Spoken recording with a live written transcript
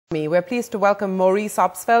We're pleased to welcome Maurice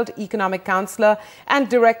Obstfeld, Economic Counsellor and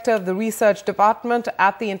Director of the Research Department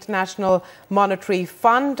at the International Monetary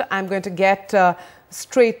Fund. I'm going to get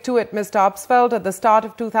straight to it, Mr. Obstfeld. At the start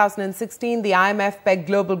of 2016, the IMF pegged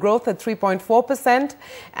global growth at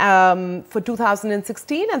 3.4% for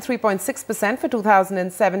 2016 and 3.6% for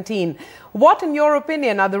 2017. What, in your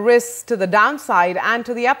opinion, are the risks to the downside and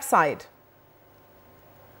to the upside?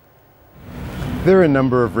 There are a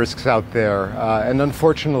number of risks out there, and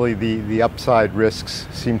unfortunately the upside risks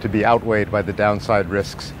seem to be outweighed by the downside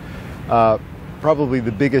risks. Probably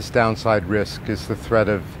the biggest downside risk is the threat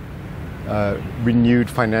of renewed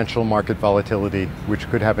financial market volatility, which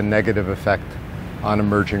could have a negative effect on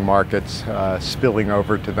emerging markets, spilling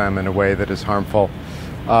over to them in a way that is harmful.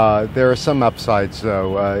 There are some upsides,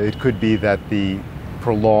 though. It could be that the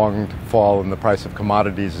prolonged fall in the price of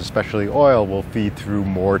commodities, especially oil, will feed through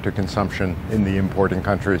more to consumption in the importing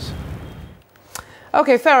countries.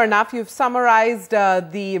 Okay, fair enough. You've summarized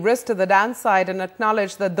the risk to the downside and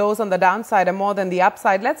acknowledged that those on the downside are more than the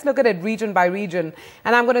upside. Let's look at it region by region.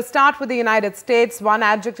 And I'm going to start with the United States. One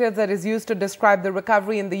adjective that is used to describe the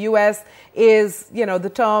recovery in the U.S. is,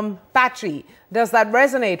 the term patchy. Does that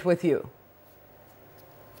resonate with you?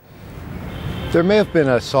 There may have been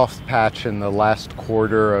a soft patch in the last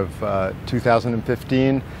quarter of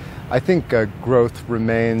 2015. I think growth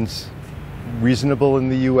remains reasonable in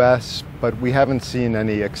the U.S., but we haven't seen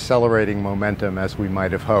any accelerating momentum as we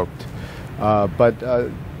might have hoped. But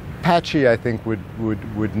patchy, I think,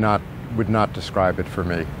 would not describe it for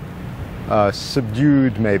me.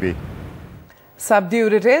 Subdued, maybe.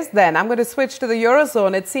 Subdued it is then. I'm going to switch to the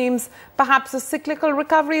Eurozone. It seems perhaps a cyclical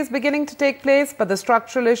recovery is beginning to take place, but the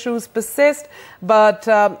structural issues persist. But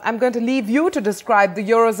I'm going to leave you to describe the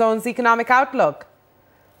Eurozone's economic outlook.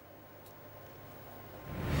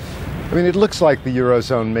 I mean, it looks like the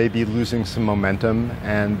Eurozone may be losing some momentum,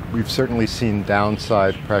 and we've certainly seen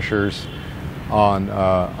downside pressures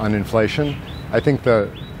on inflation. I think the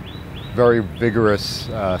very vigorous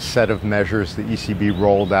set of measures the ECB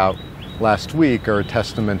rolled out last week are a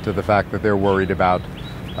testament to the fact that they're worried about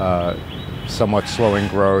somewhat slowing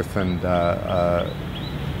growth and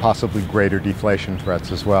possibly greater deflation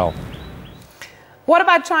threats as well. What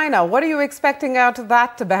about China? What are you expecting out of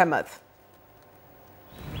that behemoth?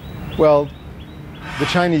 Well, the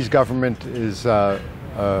Chinese government is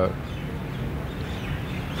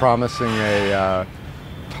promising a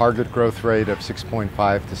target growth rate of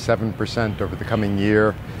 6.5 to 7% over the coming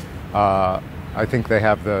year. I think they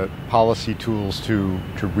have the policy tools to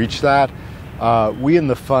reach that. We in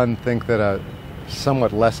the fund think that a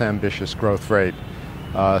somewhat less ambitious growth rate,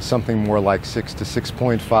 something more like 6 to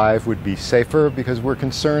 6.5, would be safer, because we're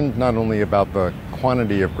concerned not only about the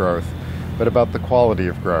quantity of growth, but about the quality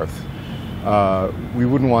of growth. We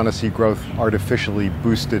wouldn't want to see growth artificially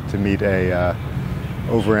boosted to meet a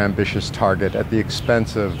overambitious target at the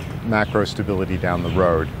expense of macro stability down the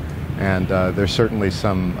road. And there's certainly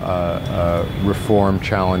some reform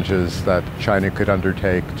challenges that China could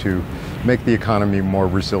undertake to make the economy more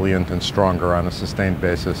resilient and stronger on a sustained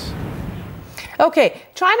basis. Okay,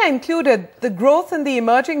 China included, the growth in the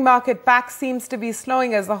emerging market pack seems to be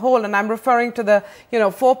slowing as a whole, and I'm referring to the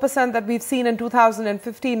 4% that we've seen in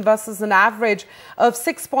 2015 versus an average of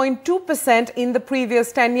 6.2% in the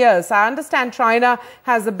previous 10 years. I understand China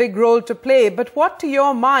has a big role to play, but what, to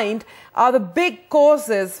your mind, are the big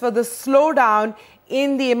causes for the slowdown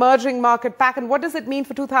in the emerging market pack, and what does it mean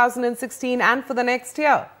for 2016 and for the next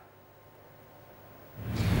year?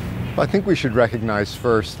 I think we should recognize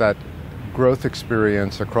first that growth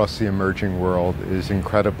experience across the emerging world is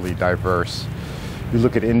incredibly diverse. You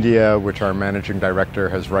look at India, which our managing director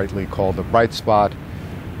has rightly called a bright spot.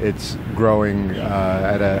 It's growing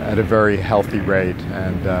at a very healthy rate,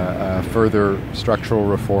 and further structural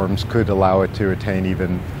reforms could allow it to attain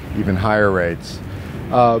even higher rates.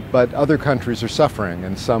 But other countries are suffering,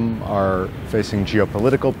 and some are facing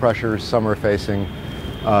geopolitical pressures, some are facing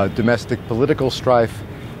domestic political strife.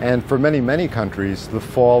 And for many, many countries, the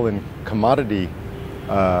fall in commodity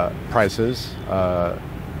prices,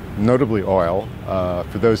 notably oil,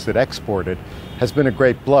 for those that export it, has been a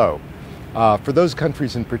great blow. For those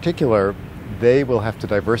countries in particular, they will have to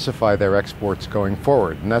diversify their exports going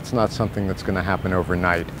forward, and that's not something that's going to happen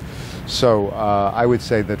overnight. So I would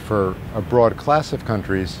say that for a broad class of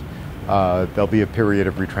countries, there'll be a period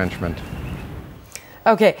of retrenchment.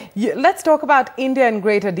 Okay, let's talk about India in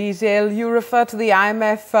greater detail. You refer to the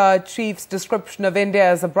IMF chief's description of India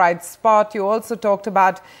as a bright spot. You also talked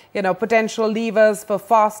about, potential levers for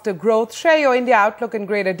faster growth. Share your India outlook in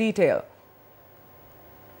greater detail.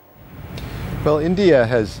 Well, India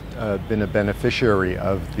has been a beneficiary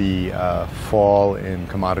of the fall in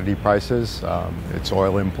commodity prices. Its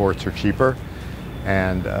oil imports are cheaper,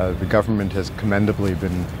 and the government has commendably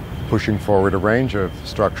been pushing forward a range of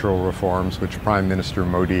structural reforms, which Prime Minister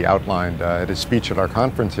Modi outlined at his speech at our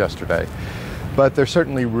conference yesterday. But there's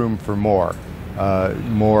certainly room for more.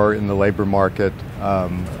 More in the labor market,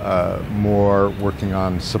 more working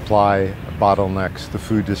on supply bottlenecks, the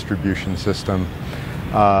food distribution system,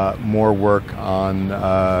 more work on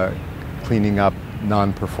cleaning up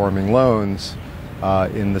non-performing loans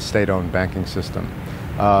in the state-owned banking system.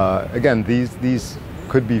 Again, these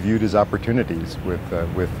could be viewed as opportunities.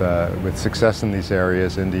 With success in these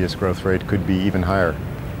areas, India's growth rate could be even higher.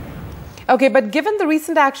 Okay, but given the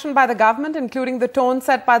recent action by the government, including the tone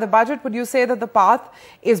set by the budget, would you say that the path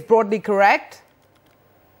is broadly correct?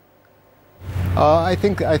 I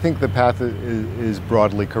think the path is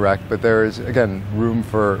broadly correct, but there is, again, room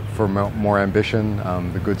for more ambition.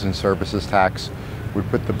 The goods and services tax would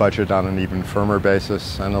put the budget on an even firmer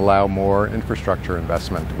basis and allow more infrastructure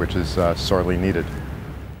investment, which is sorely needed.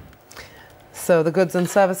 So the goods and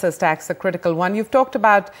services tax, a critical one. You've talked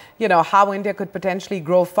about, how India could potentially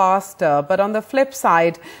grow faster. But on the flip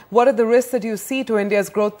side, what are the risks that you see to India's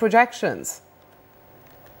growth projections?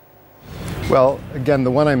 Well, again,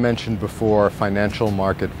 the one I mentioned before, financial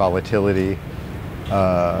market volatility.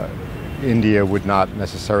 India would not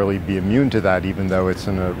necessarily be immune to that, even though it's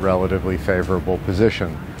in a relatively favorable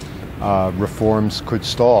position. Reforms could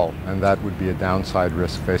stall, and that would be a downside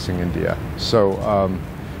risk facing India. So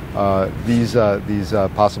these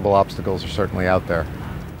possible obstacles are certainly out there.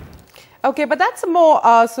 Okay, but that's a more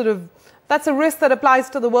that's a risk that applies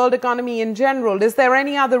to the world economy in general. Is there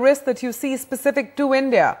any other risk that you see specific to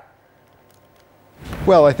India?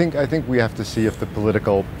 Well, I think we have to see if the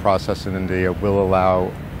political process in India will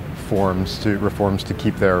allow reforms to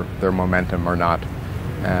keep their momentum or not.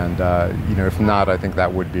 And if not, I think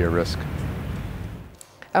that would be a risk.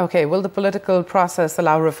 Okay, will the political process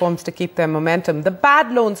allow reforms to keep their momentum? The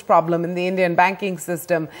bad loans problem in the Indian banking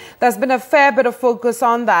system, there's been a fair bit of focus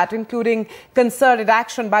on that, including concerted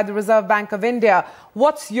action by the Reserve Bank of India.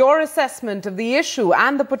 What's your assessment of the issue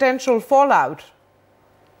and the potential fallout?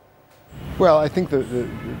 Well, I think the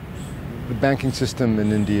banking system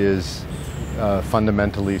in India is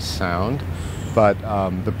fundamentally sound, but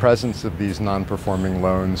the presence of these non-performing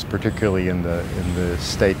loans, particularly in the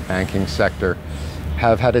state banking sector,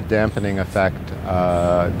 have had a dampening effect,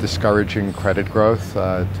 discouraging credit growth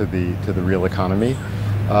to the real economy.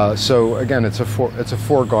 So again, it's a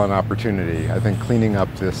foregone opportunity. I think cleaning up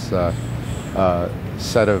this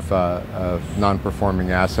set of non-performing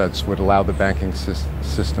assets would allow the banking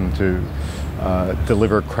system to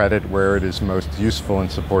deliver credit where it is most useful in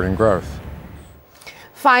supporting growth.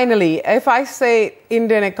 Finally, if I say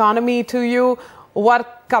Indian economy to you,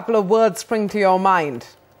 what couple of words spring to your mind?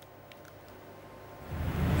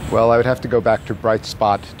 Well, I would have to go back to bright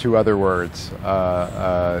spot, two other words.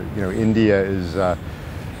 India is the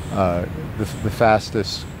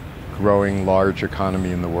fastest growing large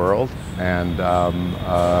economy in the world, and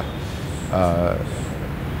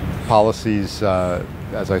policies,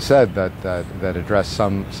 as I said, that address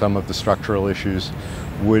some of the structural issues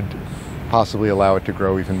would possibly allow it to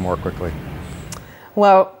grow even more quickly.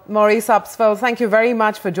 Well, Maurice Obstfeld, thank you very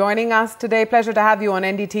much for joining us today. Pleasure to have you on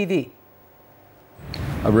NDTV.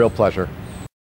 A real pleasure.